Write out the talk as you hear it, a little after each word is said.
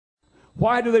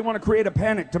Why do they want to create a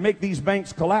panic to make these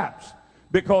banks collapse?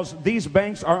 Because these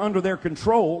banks are under their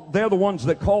control. They're the ones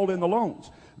that called in the loans.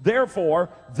 Therefore,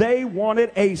 they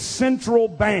wanted a central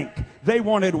bank. They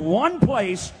wanted one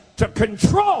place to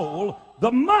control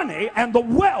the money and the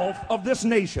wealth of this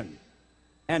nation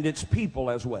and its people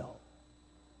as well.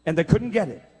 And they couldn't get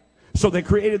it. So they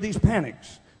created these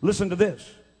panics. Listen to this.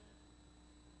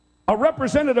 A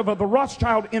representative of the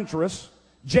Rothschild interests,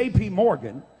 J.P.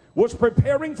 Morgan, was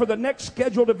preparing for the next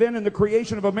scheduled event in the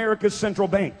creation of America's central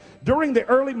bank. During the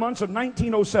early months of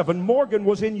 1907, Morgan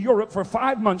was in Europe for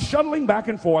 5 months, shuttling back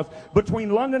and forth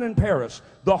between London and Paris,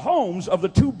 the homes of the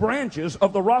two branches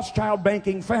of the Rothschild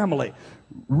banking family.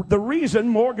 The reason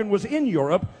Morgan was in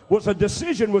Europe was a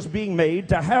decision was being made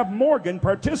to have Morgan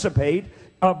participate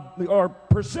or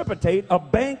precipitate a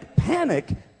bank panic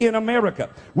in America.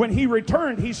 When he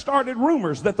returned, he started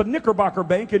rumors that the Knickerbocker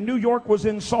Bank in New York was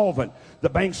insolvent. The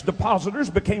bank's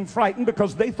depositors became frightened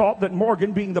because they thought that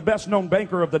Morgan, being the best-known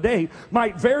banker of the day,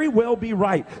 might very well be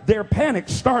right. Their panic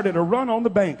started a run on the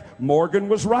bank. Morgan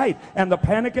was right, and the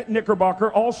panic at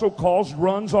Knickerbocker also caused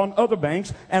runs on other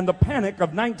banks, and the panic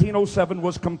of 1907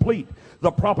 was complete.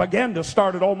 The propaganda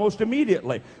started almost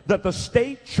immediately that the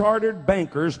state-chartered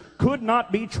bankers could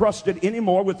not be trusted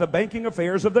anymore with the banking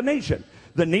affairs of the nation.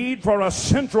 The need for a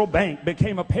central bank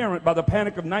became apparent by the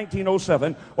panic of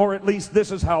 1907, or at least this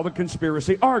is how the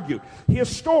conspiracy argued.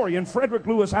 Historian Frederick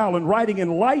Lewis Allen, writing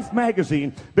in Life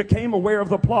magazine, became aware of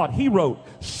the plot. He wrote,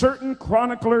 "Certain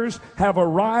chroniclers have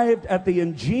arrived at the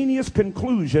ingenious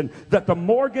conclusion that the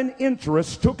Morgan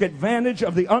interests took advantage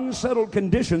of the unsettled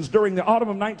conditions during the autumn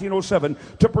of 1907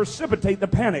 to precipitate the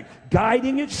panic,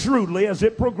 guiding it shrewdly as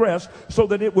it progressed so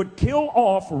that it would kill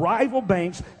off rival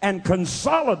banks and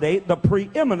consolidate the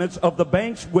preeminence of the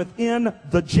banks within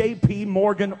the J.P.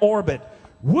 Morgan orbit."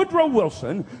 Woodrow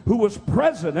Wilson, who was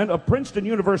president of Princeton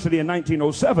University in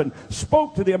 1907,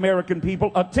 spoke to the American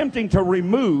people, attempting to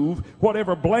remove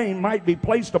whatever blame might be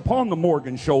placed upon the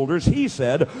Morgan shoulders. He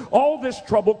said, all this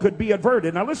trouble could be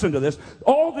averted. Now listen to this.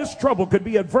 All this trouble could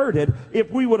be averted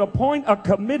if we would appoint a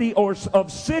committee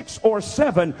of 6 or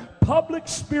 7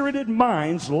 public-spirited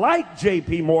minds like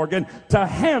J.P. Morgan to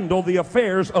handle the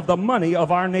affairs of the money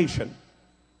of our nation.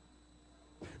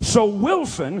 So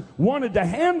Wilson wanted to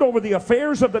hand over the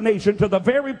affairs of the nation to the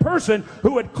very person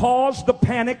who had caused the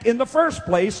panic in the first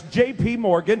place, J.P.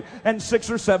 Morgan and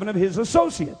 6 or 7 of his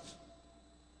associates.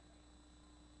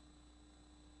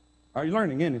 Are you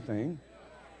learning anything?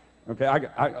 Okay,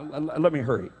 let me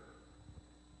hurry.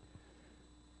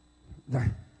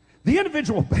 The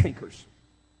individual bankers.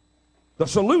 The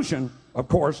solution, of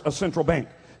course, a central bank.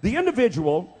 The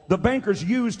individual the bankers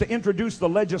used to introduce the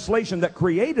legislation that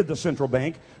created the central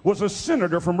bank was a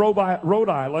senator from Rhode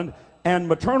Island and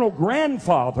maternal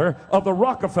grandfather of the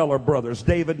Rockefeller brothers,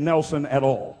 David Nelson et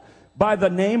al., by the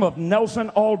name of Nelson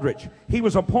Aldrich. He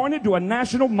was appointed to a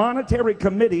National Monetary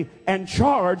Committee and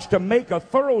charged to make a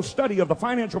thorough study of the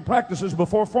financial practices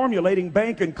before formulating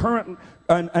bank and current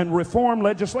and reform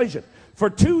legislation. For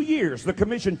 2 years, the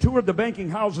commission toured the banking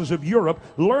houses of Europe,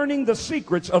 learning the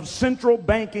secrets of central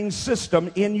banking system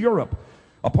in Europe.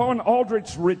 Upon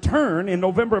Aldrich's return in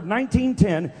November of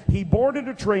 1910, he boarded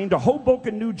a train to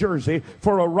Hoboken, New Jersey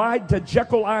for a ride to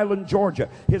Jekyll Island, Georgia.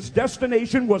 His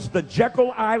destination was the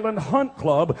Jekyll Island Hunt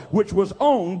Club, which was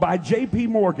owned by J.P.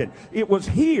 Morgan. It was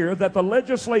here that the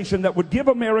legislation that would give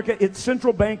America its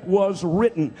central bank was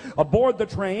written. Aboard the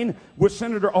train with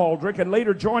Senator Aldrich, and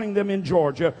later joining them in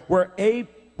Georgia, were A.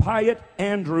 Piatt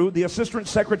Andrew, the Assistant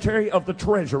Secretary of the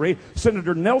Treasury,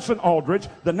 Senator Nelson Aldrich,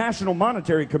 the National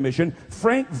Monetary Commission,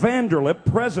 Frank Vanderlip,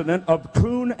 President of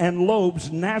Kuhn and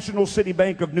Loeb's National City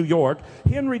Bank of New York,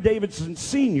 Henry Davidson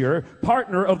Sr.,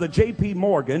 partner of the J.P.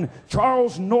 Morgan,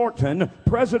 Charles Norton,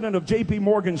 President of J.P.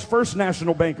 Morgan's First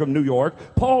National Bank of New York,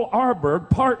 Paul Arberg,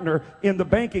 partner in the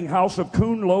banking house of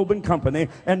Kuhn, Loeb and Company,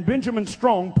 and Benjamin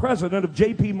Strong, President of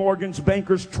J.P. Morgan's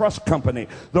Bankers Trust Company.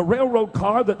 The railroad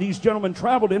car that these gentlemen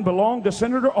traveled in belonged to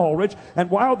Senator Aldrich, and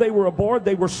while they were aboard,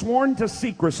 they were sworn to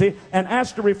secrecy and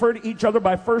asked to refer to each other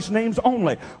by first names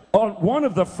only. One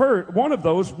of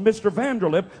those, Mr.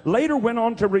 Vanderlip, later went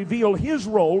on to reveal his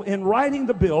role in writing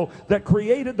the bill that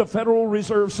created the Federal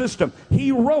Reserve System.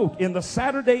 He wrote in the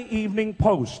Saturday Evening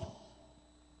Post,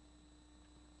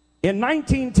 "In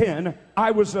 1910,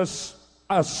 I was as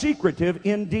secretive,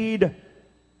 indeed,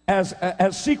 as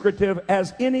secretive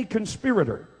as any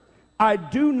conspirator. I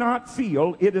do not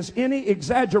feel it is any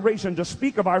exaggeration to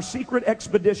speak of our secret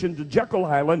expedition to Jekyll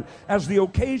Island as the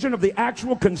occasion of the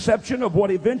actual conception of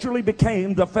what eventually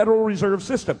became the Federal Reserve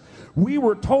System. We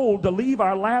were told to leave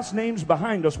our last names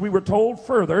behind us. We were told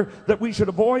further that we should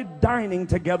avoid dining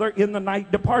together in the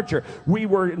night departure. We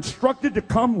were instructed to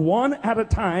come one at a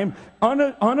time,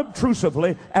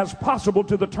 unobtrusively as possible,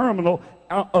 to the terminal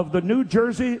of the New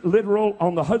Jersey Littoral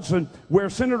on the Hudson, where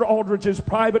Senator Aldrich's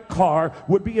private car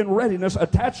would be in readiness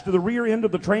attached to the rear end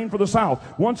of the train for the South.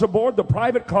 Once aboard the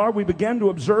private car, we began to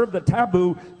observe the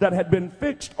taboo that had been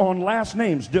fixed on last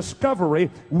names.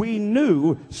 Discovery, we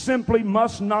knew, simply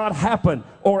must not happen,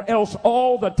 or else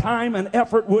all the time and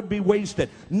effort would be wasted.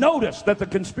 Notice that the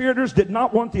conspirators did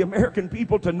not want the American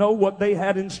people to know what they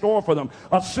had in store for them.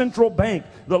 A central bank.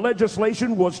 The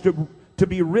legislation was to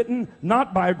be written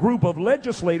not by a group of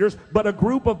legislators, but a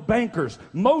group of bankers,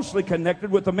 mostly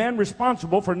connected with the man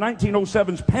responsible for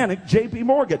 1907's panic, J.P.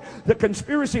 Morgan. The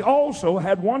conspiracy also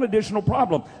had one additional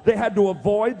problem. They had to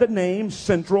avoid the name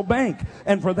central bank.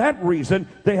 And for that reason,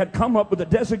 they had come up with the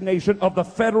designation of the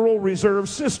Federal Reserve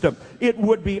System. It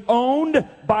would be owned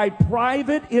by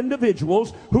private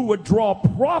individuals who would draw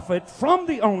profit from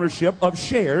the ownership of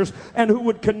shares and who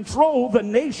would control the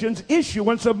nation's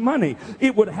issuance of money.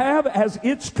 It would have as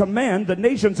its command the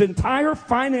nation's entire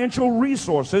financial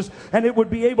resources, and it would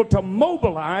be able to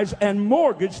mobilize and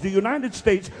mortgage the United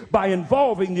States by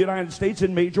involving the United States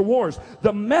in major wars.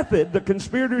 The method the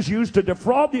conspirators used to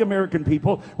defraud the American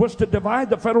people was to divide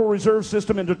the Federal Reserve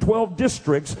System into 12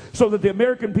 districts so that the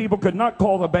American people could not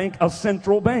call the bank a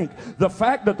central bank. The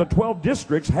fact that the 12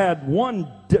 districts had one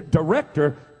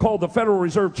director called the Federal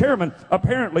Reserve Chairman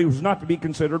apparently was not to be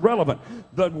considered relevant.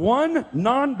 The one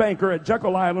non-banker at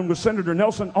Jekyll Island was Senator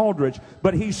Nelson Aldrich,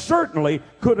 but he certainly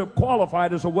could have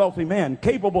qualified as a wealthy man,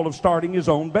 capable of starting his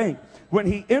own bank. When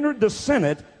he entered the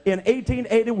Senate in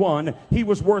 1881, he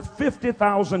was worth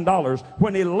 $50,000.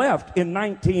 When he left in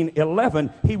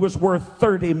 1911, he was worth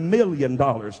 $30 million.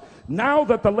 Now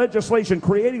that the legislation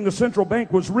creating the central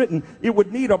bank was written, it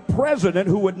would need a president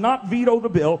who would not veto the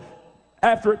bill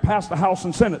after it passed the House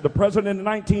and Senate. The president in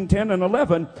 1910 and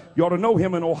 11, you ought to know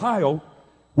him in Ohio,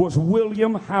 was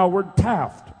William Howard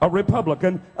Taft, a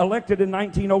Republican elected in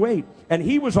 1908. And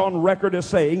he was on record as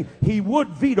saying he would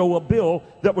veto a bill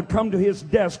that would come to his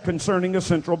desk concerning a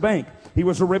central bank. He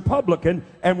was a Republican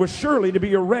and was surely to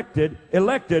be elected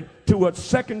to a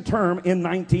second term in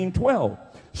 1912.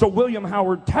 So William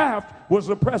Howard Taft was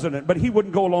the president, but he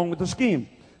wouldn't go along with the scheme.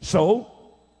 So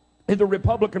in the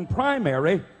Republican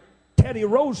primary, Teddy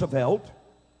Roosevelt,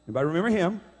 anybody remember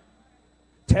him?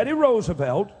 Teddy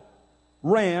Roosevelt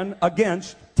ran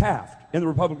against Taft in the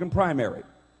Republican primary.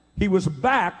 He was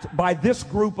backed by this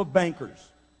group of bankers,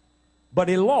 but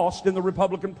he lost in the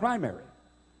Republican primary.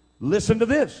 Listen to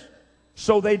this.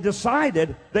 So they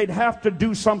decided they'd have to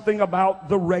do something about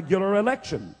the regular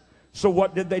election. So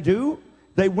what did they do?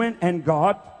 They went and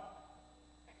got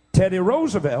Teddy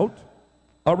Roosevelt,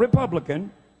 a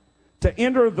Republican, to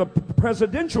enter the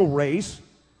presidential race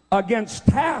against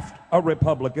Taft, a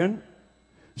Republican,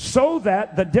 so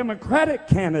that the Democratic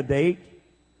candidate,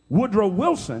 Woodrow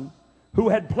Wilson, who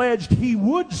had pledged he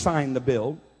would sign the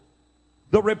bill,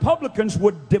 the Republicans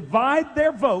would divide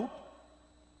their vote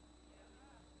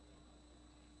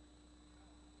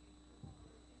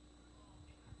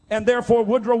and therefore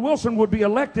Woodrow Wilson would be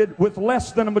elected with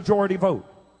less than a majority vote.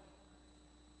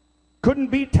 Couldn't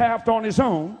beat Taft on his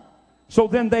own. So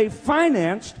then they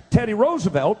financed Teddy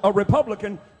Roosevelt, a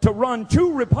Republican, to run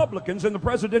two Republicans in the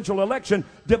presidential election,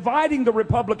 dividing the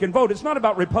Republican vote. It's not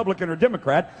about Republican or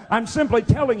Democrat. I'm simply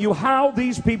telling you how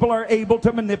these people are able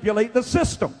to manipulate the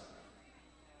system.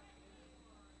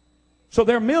 So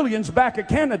their millions back a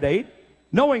candidate,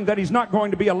 knowing that he's not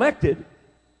going to be elected,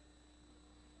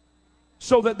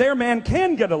 so that their man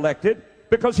can get elected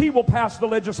because he will pass the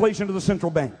legislation to the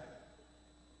central bank.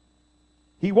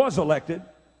 He was elected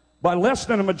by less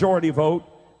than a majority vote,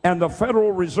 and the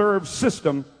Federal Reserve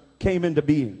System came into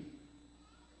being.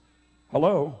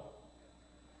 Hello?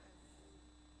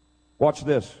 Watch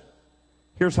this.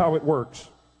 Here's how it works.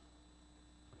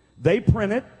 They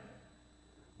print it,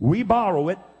 we borrow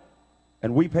it,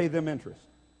 and we pay them interest.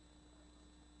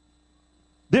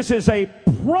 This is a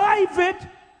private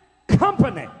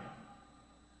company,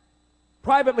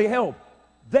 privately held.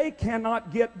 They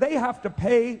have to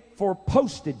pay for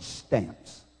postage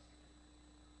stamps.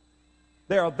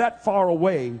 They are that far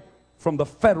away from the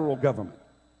federal government.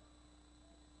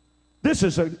 This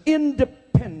is an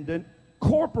independent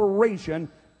corporation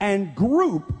and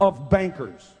group of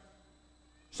bankers.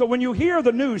 So when you hear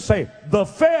the news say, the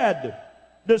Fed,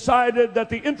 decided that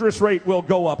the interest rate will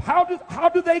go up. How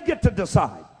do they get to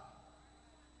decide?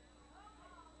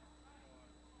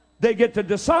 They get to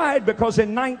decide because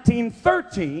in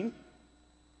 1913,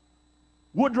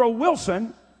 Woodrow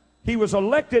Wilson, he was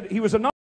elected, he was a